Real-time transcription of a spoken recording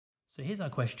So here's our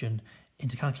question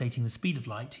into calculating the speed of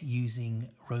light using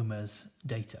Romer's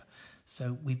data.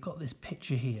 So we've got this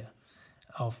picture here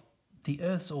of the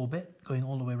Earth's orbit going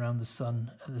all the way around the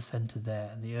Sun at the centre there,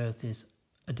 and the Earth is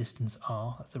a distance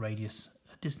r, that's the radius,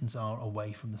 a distance r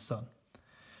away from the Sun.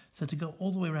 So to go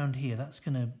all the way around here, that's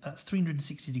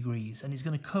 360 degrees, and it's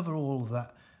going to cover all of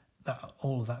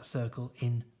that circle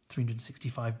in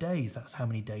 365 days. That's how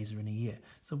many days are in a year.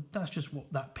 So that's just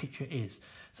what that picture is.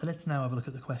 So let's now have a look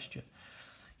at the question.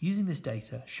 Using this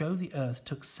data, show the Earth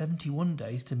took 71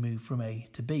 days to move from A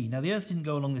to B. Now the Earth didn't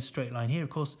go along this straight line here, of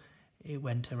course, it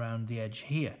went around the edge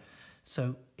here.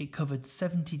 So it covered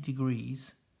 70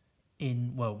 degrees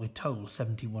in, well, we're told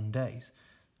 71 days.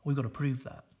 We've got to prove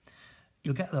that.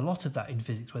 You'll get a lot of that in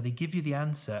physics where they give you the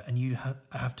answer and you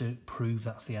have to prove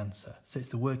that's the answer. So it's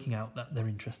the working out that they're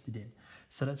interested in.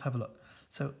 So let's have a look.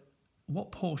 So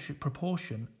what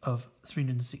proportion of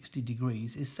 360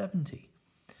 degrees is 70?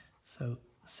 So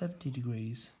 70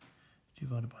 degrees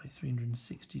divided by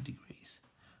 360 degrees.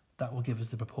 That will give us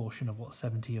the proportion of what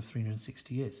 70 of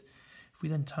 360 is. If we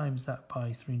then times that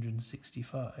by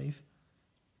 365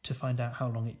 to find out how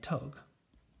long it took,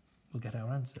 we'll get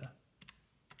our answer.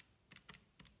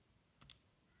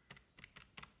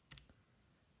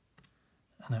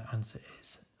 And our answer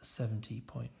is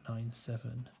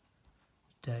 70.97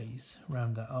 days.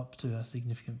 Round that up to our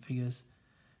significant figures,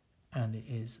 and it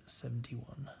is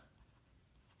 71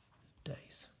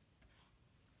 days,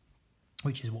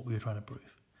 which is what we were trying to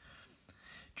prove.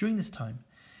 During this time,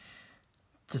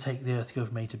 to take the Earth to go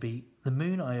from A to B, the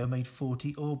Moon Io made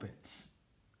 40 orbits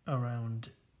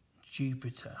around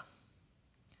Jupiter.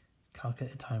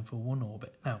 Calculate the time for one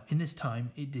orbit. Now, in this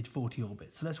time, it did 40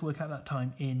 orbits. So let's work out that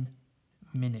time in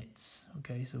minutes.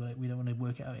 Okay, so we don't want to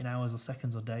work it out in hours or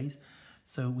seconds or days.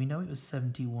 So we know it was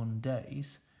 71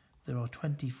 days. There are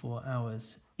 24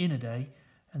 hours in a day,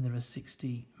 and there are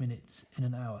 60 minutes in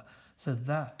an hour. So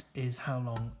that is how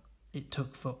long it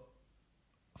took for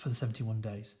the 71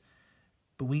 days.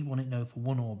 But we want it to know for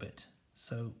one orbit.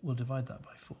 So we'll divide that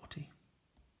by 40.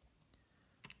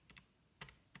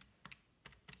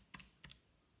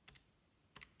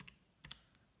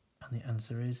 And the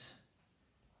answer is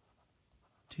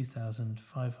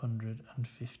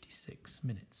 2,556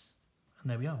 minutes.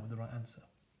 And there we are with the right answer.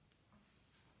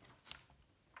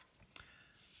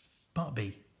 Part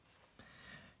B.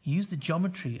 Use the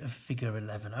geometry of figure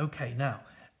 11. Okay, now,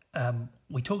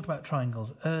 we talked about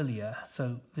triangles earlier,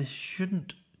 so this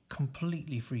shouldn't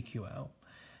completely freak you out.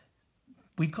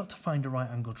 We've got to find a right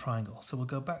angle triangle. So we'll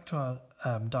go back to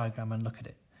our diagram and look at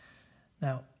it.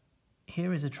 Now,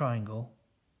 here is a triangle,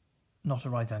 not a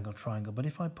right angle triangle, but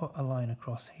if I put a line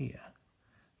across here,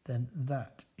 then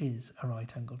that is a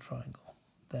right angle triangle.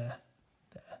 There,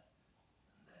 there,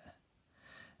 there.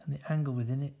 And the angle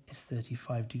within it is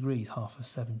 35 degrees, half of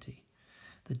 70.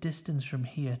 The distance from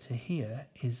here to here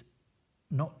is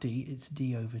not d, it's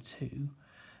d over 2.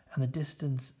 And the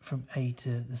distance from A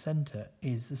to the centre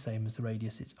is the same as the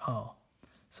radius, it's r.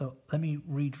 So let me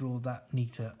redraw that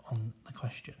neater on the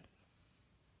question.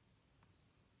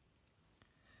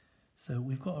 So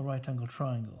we've got a right angle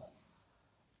triangle.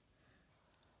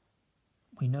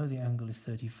 We know the angle is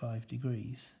 35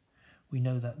 degrees. We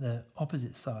know that the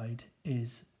opposite side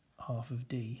is half of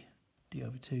d, d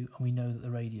over 2, and we know that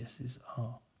the radius is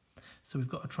r. So we've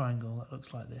got a triangle that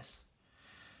looks like this.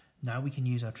 Now we can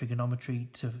use our trigonometry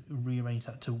to rearrange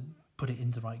that to put it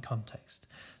into the right context.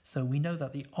 So we know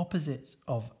that the opposite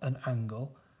of an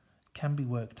angle can be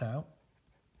worked out.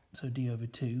 So d over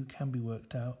 2 can be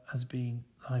worked out as being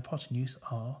the hypotenuse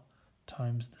r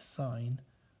times the sine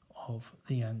of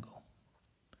the angle.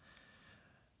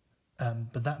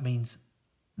 But that means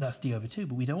that's d over 2,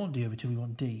 but we don't want d over 2, we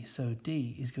want d. So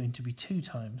d is going to be 2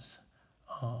 times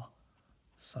r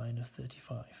sine of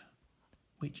 35,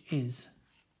 which is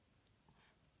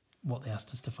what they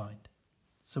asked us to find.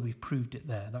 So we've proved it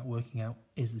there. That working out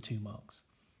is the 2 marks.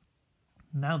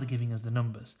 Now they're giving us the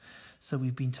numbers. So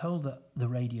we've been told that the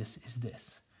radius is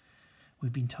this.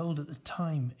 We've been told that the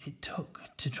time it took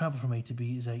to travel from A to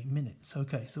B is 8 minutes.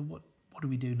 Okay, so what do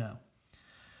we do now?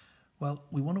 Well,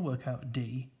 we want to work out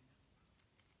d.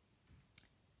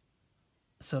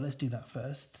 So let's do that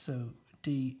first. So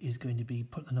d is going to be,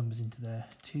 put the numbers into there,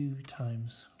 2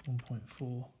 times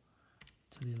 1.4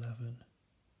 to the 11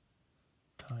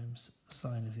 times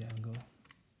sine of the angle.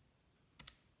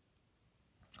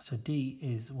 So d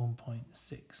is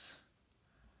 1.6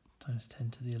 times 10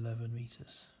 to the 11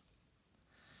 meters.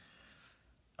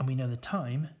 And we know the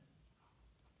time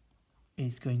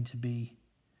is going to be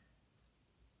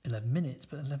 11 minutes,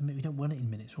 but 11 minutes, we don't want it in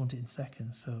minutes, we want it in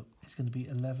seconds. So it's going to be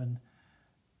 11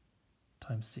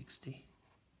 times 60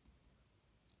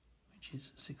 which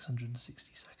is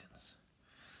 660 seconds.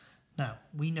 Now,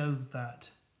 we know that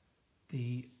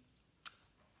the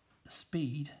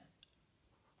speed,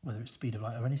 whether it's speed of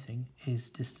light or anything, is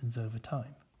distance over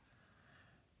time.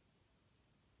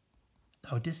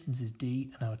 Our distance is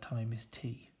d and our time is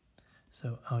t.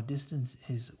 So our distance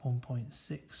is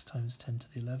 1.6 times 10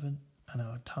 to the 11, and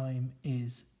our time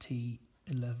is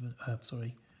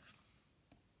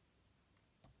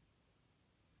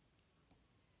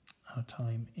our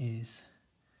time is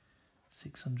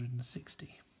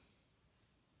 660.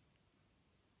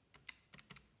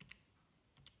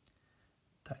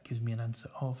 That gives me an answer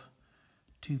of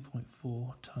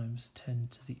 2.4 times 10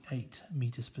 to the 8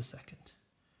 meters per second.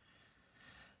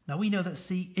 Now we know that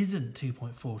c isn't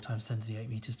 2.4 times 10 to the 8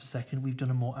 meters per second. We've done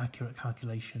a more accurate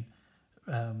calculation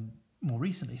more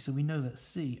recently, so we know that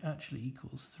c actually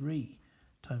equals 3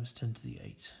 times 10 to the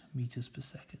 8 meters per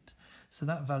second. So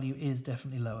that value is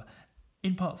definitely lower.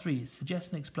 In part 3, it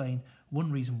suggests and explain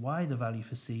one reason why the value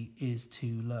for c is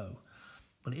too low.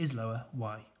 Well, it is lower.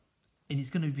 Why? And it's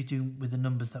going to be doing with the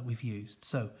numbers that we've used.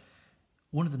 So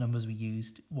one of the numbers we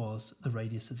used was the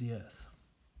radius of the Earth.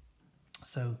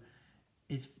 So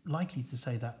it's likely to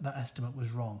say that that estimate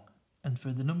was wrong. And for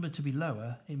the number to be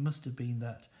lower, it must have been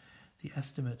that the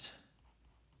estimate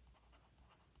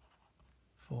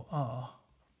for r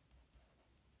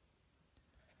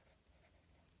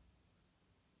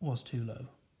was too low.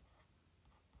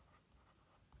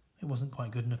 It wasn't quite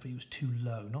good enough, but it was too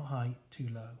low. Not high, too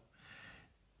low.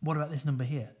 What about this number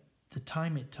here? The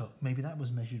time it took, maybe that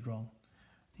was measured wrong.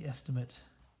 The estimate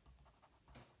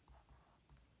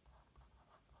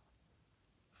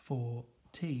for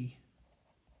t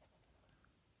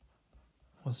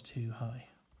was too high.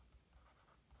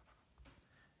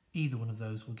 Either one of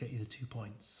those will get you the 2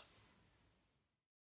 points.